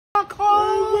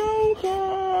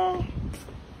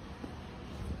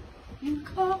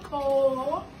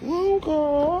Uncle.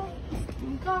 Uncle.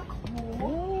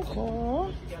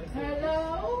 Uncle.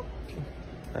 Hello.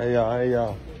 Hey y'all, hey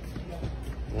y'all.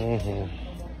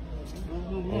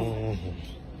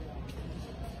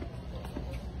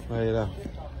 Hey there.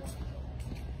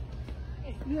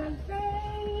 You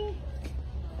understand?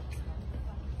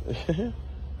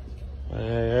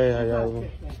 Hey, how y'all?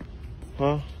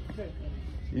 Huh?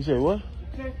 You said what?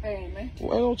 Church fan, man.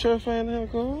 Well, ain't no church fan there,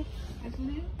 cuz. That's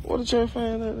it. What a church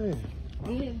fan at then?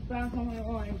 We need to find somewhere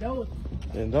going in those.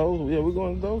 In those? Yeah, we're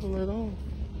going to those later on.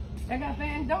 They got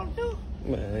fans those too?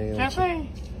 Man, ain't Church fan?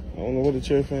 I don't know where the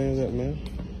church fans at, man.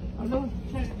 I know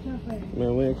church fan.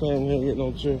 Man, we ain't claiming we ain't getting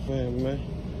no church fan, man.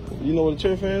 You know where the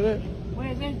church fans at?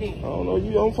 Where's that then? I don't know.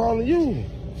 I'm following you.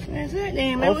 That's it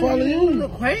then, man. I'm following you. You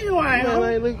look crazy right now. Man,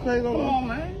 I ain't looking crazy on Come on,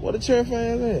 man. Where the church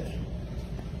fans at?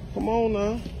 Come on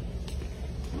now.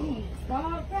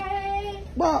 Bob fan.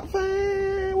 Bop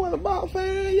fan. What a bop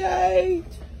fan, yay.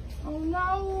 Oh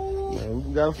no. Man,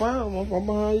 we gotta find them. I'm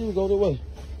behind you. Go that way.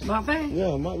 Bob fan?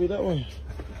 Yeah, it might be that way.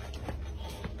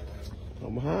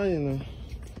 I'm behind you now.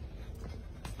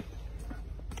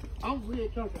 I'm a real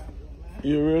truck driver, man.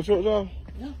 You a real truck driver?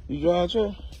 Yeah. You drive a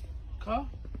truck? Car?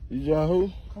 You drive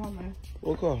who? Car, man.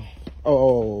 What car?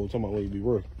 Oh, talking about where you be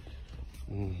working.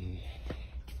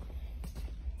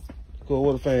 Cool,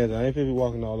 what the fans? I ain't people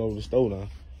walking all over the store now.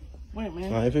 Wait,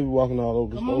 man. I ain't people walking all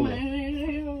over the Come store on, now.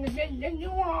 man. You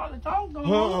want all the talk going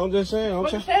Huh? on? I'm just saying.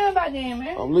 What you saying about that,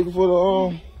 man? I'm looking for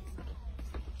the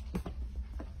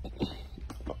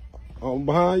I'm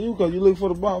behind you because you looking for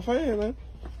the box fan, man.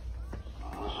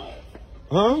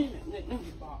 Huh? The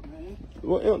empty box, man.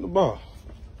 What empty box?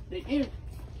 The empty.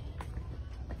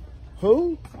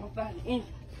 Who? Outside the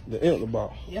empty. The empty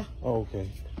box. Yeah. Oh, okay.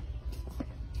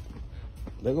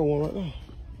 They got one right there.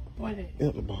 What is it?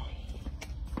 Empty box.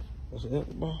 That's an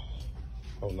empty box.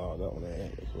 Oh no, that one ain't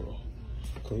empty. Cool.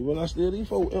 Cause when I steal these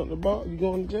folks empty box, you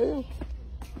going to jail?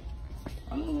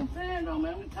 I'm even saying though,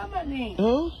 man. What you talking about then?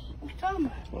 Huh? What you talking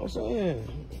about? What I'm saying.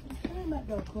 What you talking about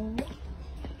though, cool?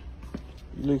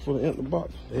 You look for the empty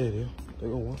box. There it is. There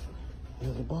go one.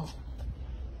 Empty box.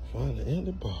 Find the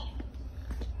empty box.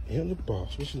 Empty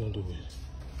box. What you gonna do with it?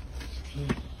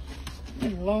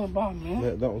 It's a long box, man.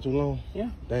 That one too long? Yeah.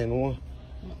 That ain't the one?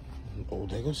 Oh,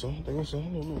 there goes some. There goes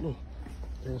some. Look.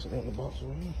 There goes some empty box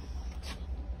right here.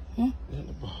 Huh?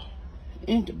 Empty box.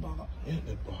 Empty box.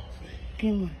 Empty box, man.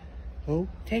 Give me. Who?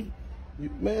 Take it.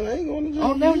 Man, I ain't going to jail.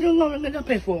 Oh, no, you know what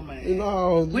pay for, man.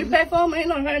 No. We pay for them, ain't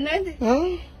no hurt nothing.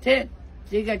 Huh?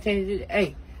 You got to tell you,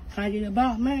 hey, can I get a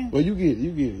box, man? Well, you get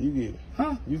it.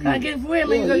 Huh? You Can I get it for real,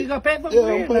 man? Yeah, You got to pay for it yeah, for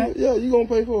real, man? yeah, you going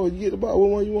to pay for it. You get the box. What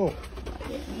one you want?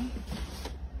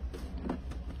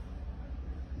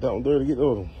 That one dirty. Get the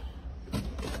other one.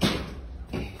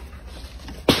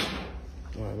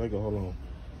 All right, let go. Hold on.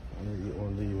 I need to get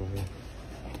one leave right here.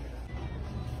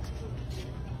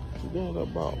 What you doing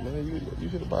that box, man? You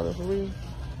should have bought that for real?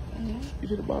 You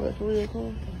should have bought that for real,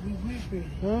 Cole? We pretty.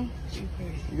 Huh? We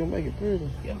pretty. You gonna make it pretty?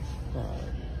 Yeah. All right.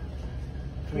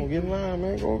 Come on, get in line,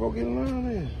 man. Go get in line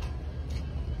then.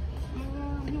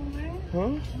 No, man. Huh?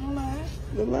 No lie.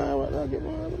 The line right now, get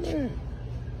behind the man.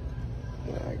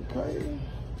 Like crazy.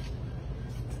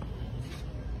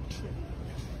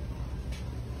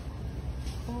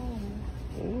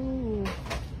 Ooh.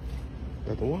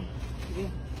 That the one? Yeah.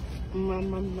 My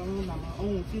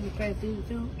own people pay food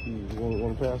too. You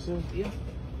want to pass in? Yeah.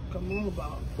 Come on,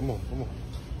 Bob. Come on.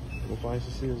 Go find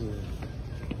some seals in.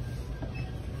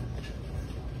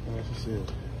 Find some seals.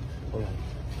 Hold on.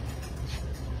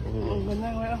 Good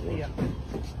night, right after you.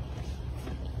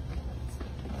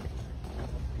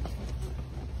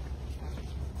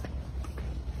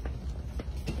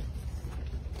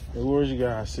 Hey, where's you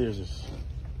guys? Scissors.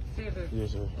 Scissors?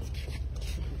 Yes, sir.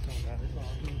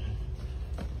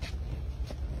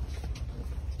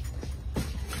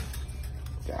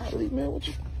 Golly, man, what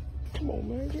you... Come on,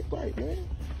 man, get right, man.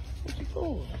 What you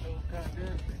doing?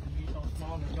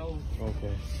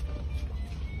 Okay.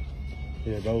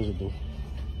 Yeah, those will do.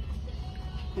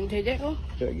 You take that one?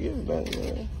 Yeah, get it back,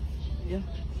 man. Yeah.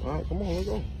 All right, come on, let's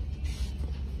go.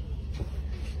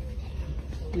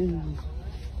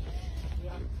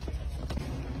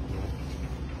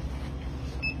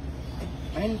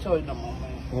 I ain't told you no more,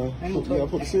 man. Huh? You gotta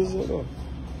put the scissors in there.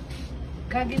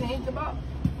 Can I get in the box?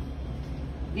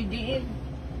 You did?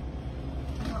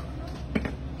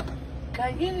 Can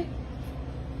I get it?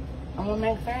 I'm gonna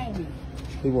make family.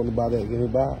 He wanted to buy that. Can he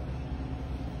buy it?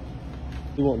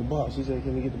 He wanted the box. He said,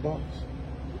 can he get the box?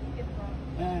 Get the box.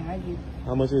 I get it.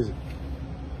 How much is it?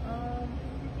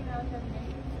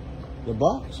 The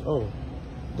box? Oh.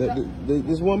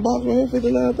 This one box right here,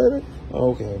 $59.30?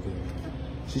 Oh, okay.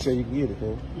 She said you can get it,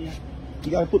 bro. Yeah.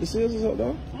 You gotta put the scissors up,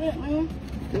 though. Yeah, man.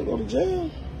 Don't go to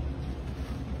jail.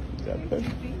 You gotta pay.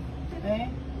 Hey.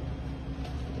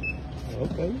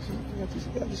 Okay,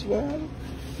 you got this ride.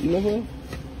 You know her?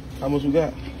 How much we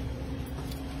got?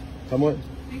 How much?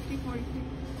 60, 40.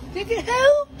 Ticket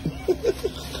who?